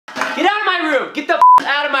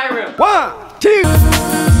out of my room. 1, 2.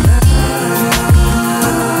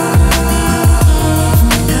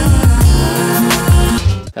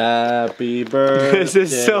 Happy birthday. This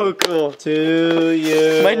is so cool. To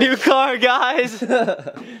you. My new car, guys.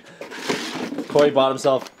 Corey bought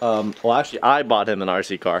himself, well actually I bought him an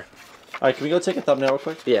RC car. Alright, can we go take a thumbnail real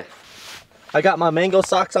quick? Yeah. I got my mango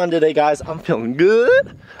socks on today, guys. I'm feeling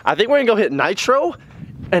good. I think we're gonna go hit Nitro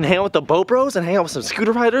and hang out with the Boat Bros and hang out with some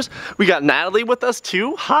scooter riders. We got Natalie with us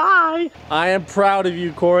too. Hi. I am proud of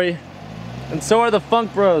you, Corey. And so are the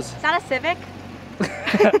Funk Bros. Is that a Civic?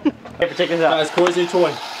 Hey, check this out. Guys, Corey's new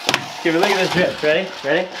toy. Here, look at this drift. Ready?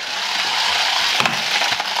 Ready?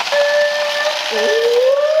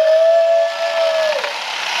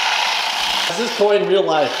 This is Corey in real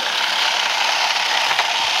life.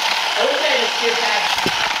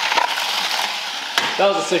 That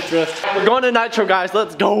was a sick drift. We're going to Nitro, guys.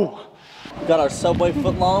 Let's go. We got our Subway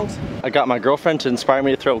footlongs. I got my girlfriend to inspire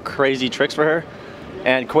me to throw crazy tricks for her.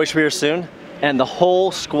 And Corey should be here soon. And the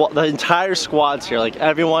whole squad, the entire squad's here. Like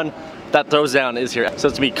everyone that throws down is here. So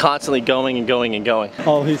it's gonna be constantly going and going and going.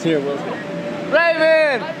 Oh, he's here, Will.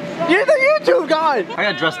 Raven! You're the YouTube guy! I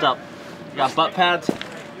got dressed up. I got butt pads,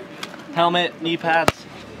 helmet, knee pads,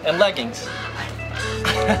 and leggings.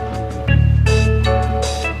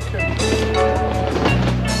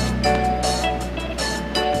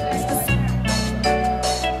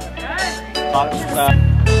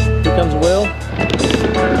 Here comes Will.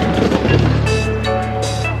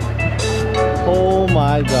 Oh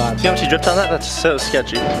my god. See how much he drifts on that? That's so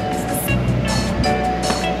sketchy.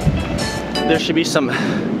 There should be some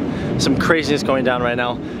craziness going down right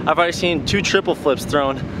now. I've already seen 2 triple flips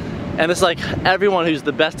thrown, and it's like everyone who's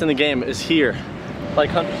the best in the game is here. Like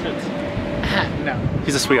Hunter Schutz. No.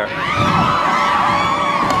 He's a sweetheart.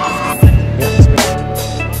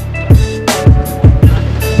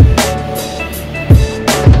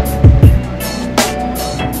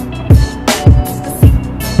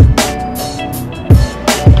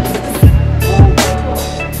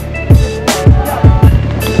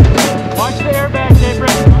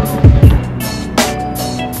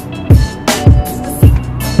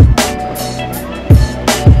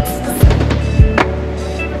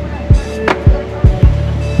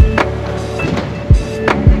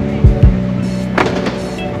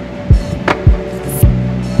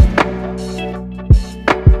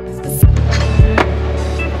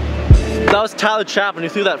 That was Tyler Chapman who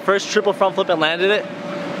threw that first triple front flip and landed it.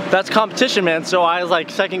 That's competition, man. So I was like,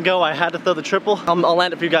 second go, I had to throw the triple. I'll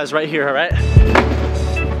land it for you guys right here, all right?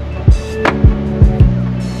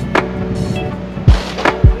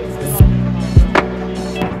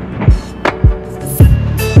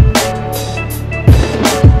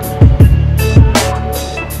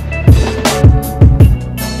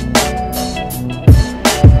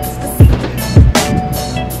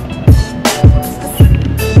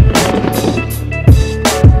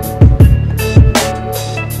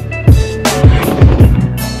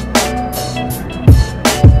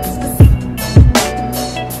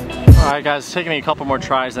 Alright guys, it's taking me a couple more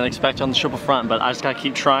tries than I expected on the triple front, but I just gotta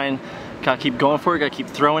keep trying, gotta keep going for it, gotta keep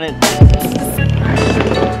throwing it.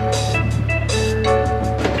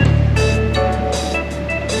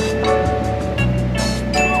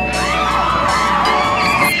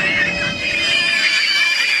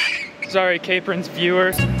 Sorry, Capron's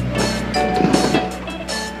viewers.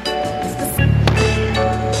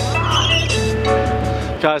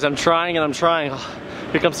 Guys, I'm trying and I'm trying.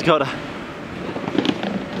 Here comes Dakota.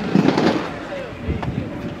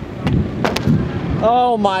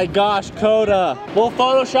 Oh my gosh, Coda. We'll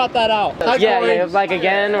Photoshop that out. Hi, Yeah, Corey. yeah, like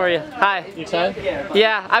again, or hi. You excited?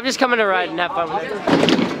 Yeah, I'm just coming to ride and have fun with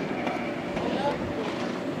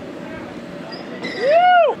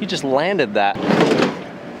it. He just landed that.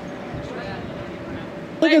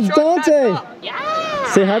 Look, it's Dante. Yeah.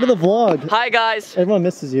 Say hi to the vlog. Hi guys. Everyone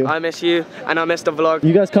misses you. I miss you, and I miss the vlog.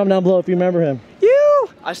 You guys comment down below if you remember him. You.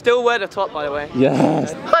 I still wear the top, by the way.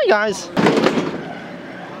 Yes. Hi guys.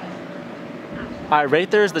 Alright,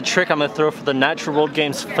 right there is the trick I'm gonna throw for the Natural World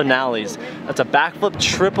Games finales. That's a backflip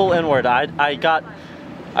triple inward. I got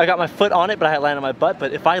my foot on it, but I landed on my butt.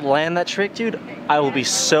 But if I land that trick, dude, I will be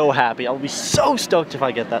so happy. I will be so stoked if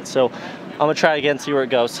I get that. So I'm gonna try again, see where it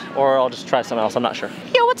goes, or I'll just try something else. I'm not sure.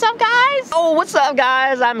 Yo, what's up, guys? Oh, what's up,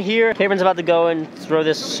 guys? I'm here. Capron's about to go and throw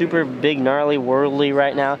this super big, gnarly whirly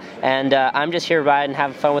right now, and I'm just here riding,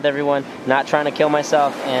 having fun with everyone, not trying to kill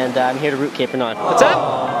myself, and I'm here to root Capron on. What's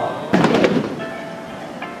up?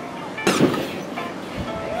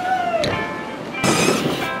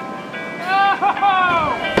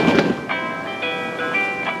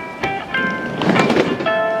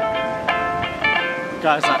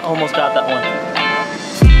 Guys, I almost got that one.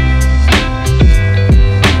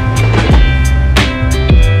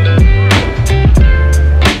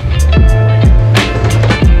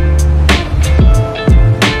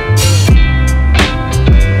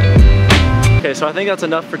 Okay, so I think that's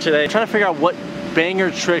enough for today. I'm trying to figure out what banger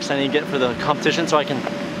tricks I need to get for the competition so I can,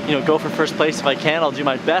 you know, go for first place. If I can, I'll do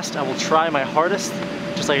my best. I will try my hardest,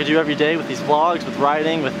 just like I do every day with these vlogs, with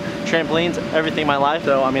riding, with trampolines, everything in my life.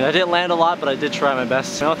 So, I mean, I didn't land a lot, but I did try my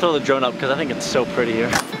best. And I'll throw the drone up because I think it's so pretty here.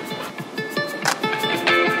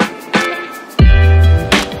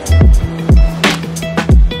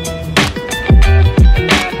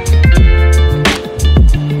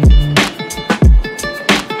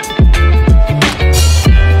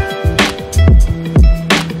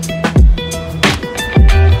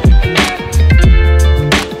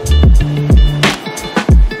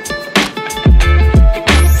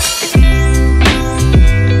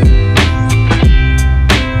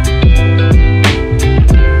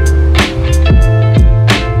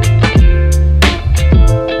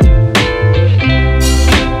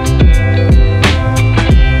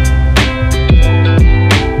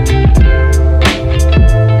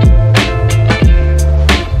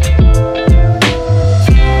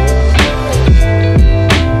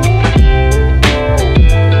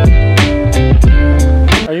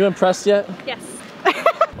 Impressed yet? Yes.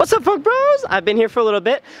 What's up, Funk Bros? I've been here for a little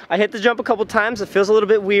bit. I hit the jump a couple times. It feels a little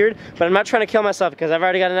bit weird, but I'm not trying to kill myself because I've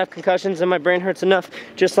already got enough concussions and my brain hurts enough,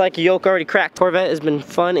 just like a yoke already cracked. Corvette has been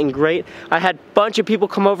fun and great. I had a bunch of people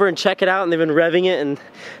come over and check it out, and they've been revving it, and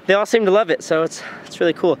they all seem to love it, so it's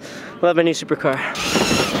really cool. Love my new supercar.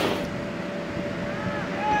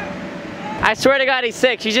 I swear to God, he's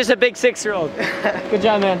 6. He's just a big 6-year-old. Good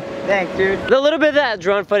job, man. Thanks, dude. A little bit of that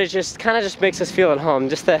drone footage just kind of just makes us feel at home.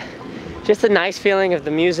 Just the nice feeling of the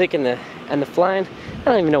music and the flying. I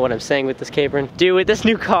don't even know what I'm saying with this capering. Dude, with this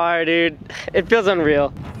new car, dude, it feels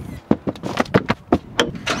unreal.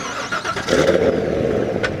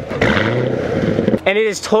 And it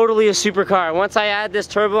is totally a supercar. Once I add this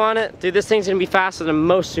turbo on it, dude, this thing's gonna be faster than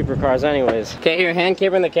most supercars anyways. Okay, here, hand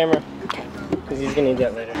caper in the camera. Because he's gonna need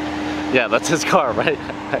that later. Yeah, that's his car, right?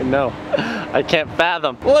 I know. I can't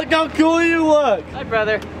fathom. Look how cool you look! Hi,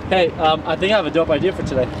 brother. Hey, I think I have a dope idea for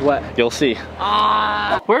today. What? You'll see.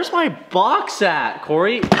 Where's my box at,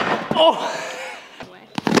 Corey? Oh!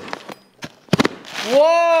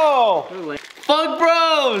 Whoa! Funk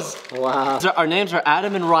Bros! Wow. Our names are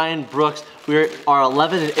Adam and Ryan Brooks. We are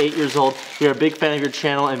 11 and 8 years old. We are a big fan of your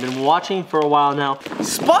channel and been watching for a while now.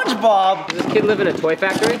 SpongeBob! Does this kid live in a toy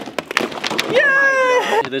factory? Yeah!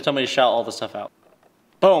 They told me to shout all the stuff out.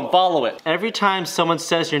 Boom, follow it. Every time someone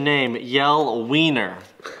says your name, yell Wiener.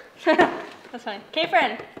 That's fine.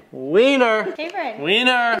 K-friend. Wiener. K-friend.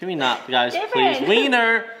 Wiener. Can we not, guys, please?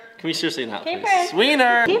 Wiener. Can we seriously not, please? K-friend.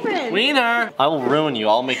 Wiener. K-friend. Wiener. I will ruin you.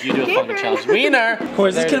 I'll make you do a fucking challenge. Wiener. Corey,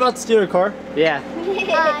 is this kid about to steal your car? Yeah.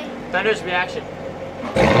 Hi. Thunder's reaction.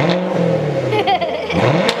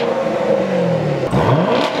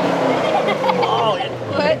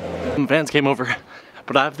 What? Vans came over,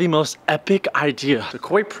 but I have the most epic idea. So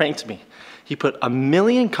Corey pranked me. He put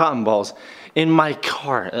 1,000,000 cotton balls in my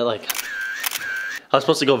car. Like, I was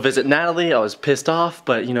supposed to go visit Natalie. I was pissed off,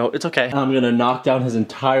 but you know, it's okay. I'm gonna knock down his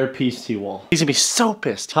entire Peace Tea wall. He's gonna be so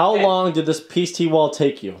pissed. How long did this Peace Tea wall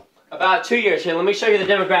take you? About 2 years. Here, let me show you the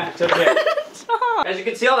demographics over here. As you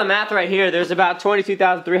can see all the math right here, there's about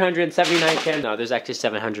 22,379 cans. No, there's actually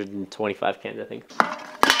 725 cans, I think.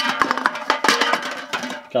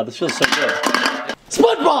 God, this feels so good.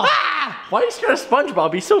 SpongeBob! Ah! Why are you scared of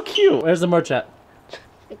SpongeBob? He's so cute. Where's the merch at?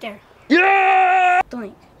 Right there. Yeah!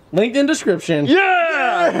 Doink. Linked in description.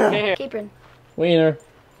 Yeah! Okay, here. Capron. Wiener.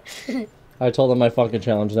 I told him my fucking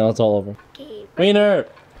challenge. Now it's all over. Capron. Wiener.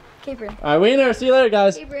 Capron. All right, Wiener. See you later,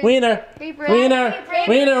 guys. Capron. Wiener. Capron. Wiener. Capron.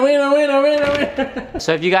 Wiener. Wiener. Wiener. Wiener. Wiener.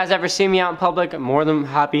 So if you guys ever see me out in public, I'm more than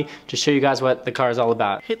happy to show you guys what the car is all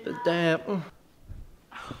about. Hit the damn.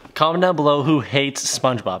 Comment down below who hates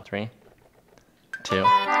SpongeBob. 3, 2,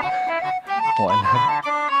 1.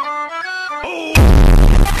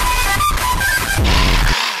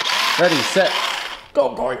 Ready, set,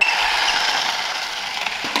 go, Corey.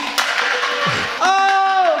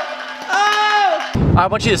 I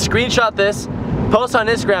want you to screenshot this, post on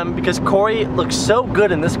Instagram because Corey looks so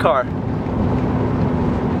good in this car.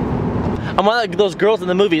 I'm one of those girls in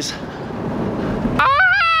the movies.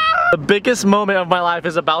 The biggest moment of my life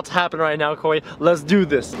is about to happen right now, Corey. Let's do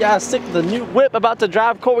this. Yeah, sick of the new whip. About to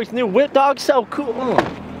drive Corey's new whip, dog. So cool.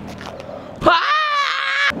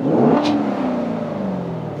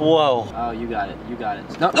 Whoa. Oh, you got it. You got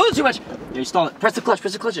it. No, oh, too much. You stalled it. Press the clutch.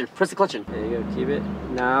 Press the clutch. Press the clutch in. There you go. Keep it.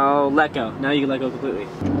 Now let go. Now you can let go completely.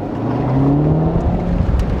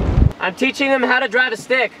 I'm teaching them how to drive a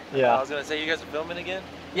stick. Yeah. I was gonna say, you guys are filming again?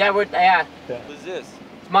 Yeah, yeah. Who's this?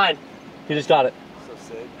 It's mine. He just got it. So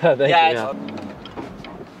sick. Thank Yeah, you.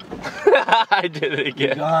 it's I did it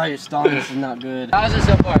again. Oh, your stalling is not good. How's it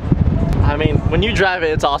so far? I mean, when you drive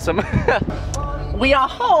it, it's awesome. We are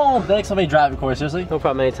home. Thanks for me driving, Corey, seriously. No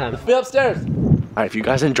problem, anytime. Be upstairs. All right, if you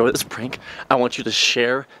guys enjoy this prank, I want you to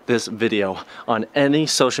share this video on any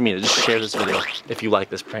social media. Just share this video if you like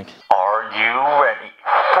this prank. Are you ready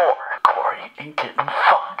for Corey and Kitten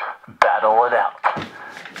fun? Battle it out.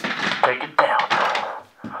 Take it down.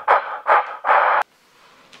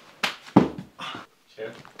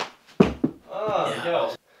 Share. Oh, yeah.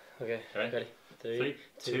 Go. Okay, ready? 3,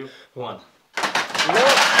 2, 1.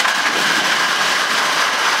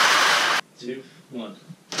 2, 1.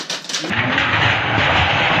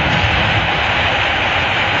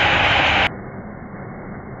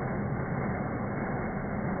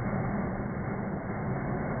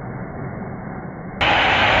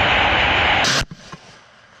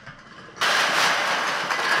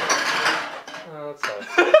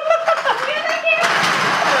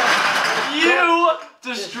 You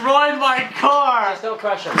destroyed my car! Just don't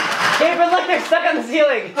crush him. Capron, look, they're stuck on the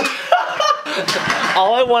ceiling!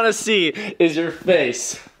 All I want to see is your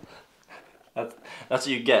face. That's what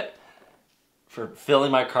you get for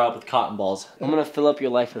filling my car up with cotton balls. I'm gonna fill up your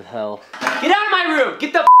life with hell. Get out of my room!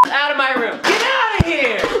 Get the out of my room! Get out of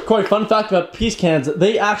here! Corey, fun fact about peace cans,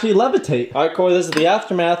 they actually levitate. All right, Corey, this is the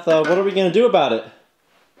aftermath. What are we gonna do about it?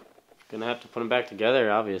 Gonna have to put them back together,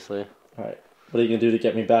 obviously. All right, what are you gonna do to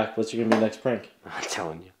get me back? What's gonna be your next prank? I'm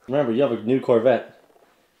telling you. Remember, you have a new Corvette.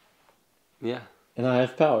 Yeah. And I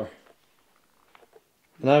have power.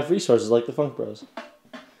 And I have resources like the Funk Bros.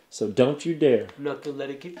 So don't you dare. I'm not gonna let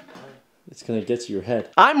it get you. It's gonna get to your head.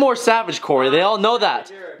 I'm more savage, Corey. They all know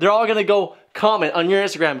that. They're all gonna go comment on your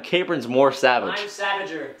Instagram, Capron's more savage. I'm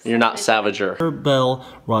Savager. You're not Savager. Bell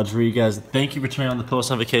Rodriguez, thank you for turning on the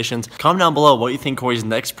post notifications. Comment down below what you think Corey's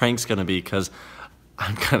next prank's gonna be, because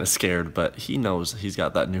I'm kind of scared, but he knows he's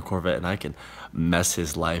got that new Corvette and I can mess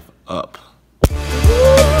his life up. I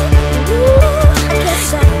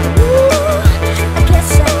guess I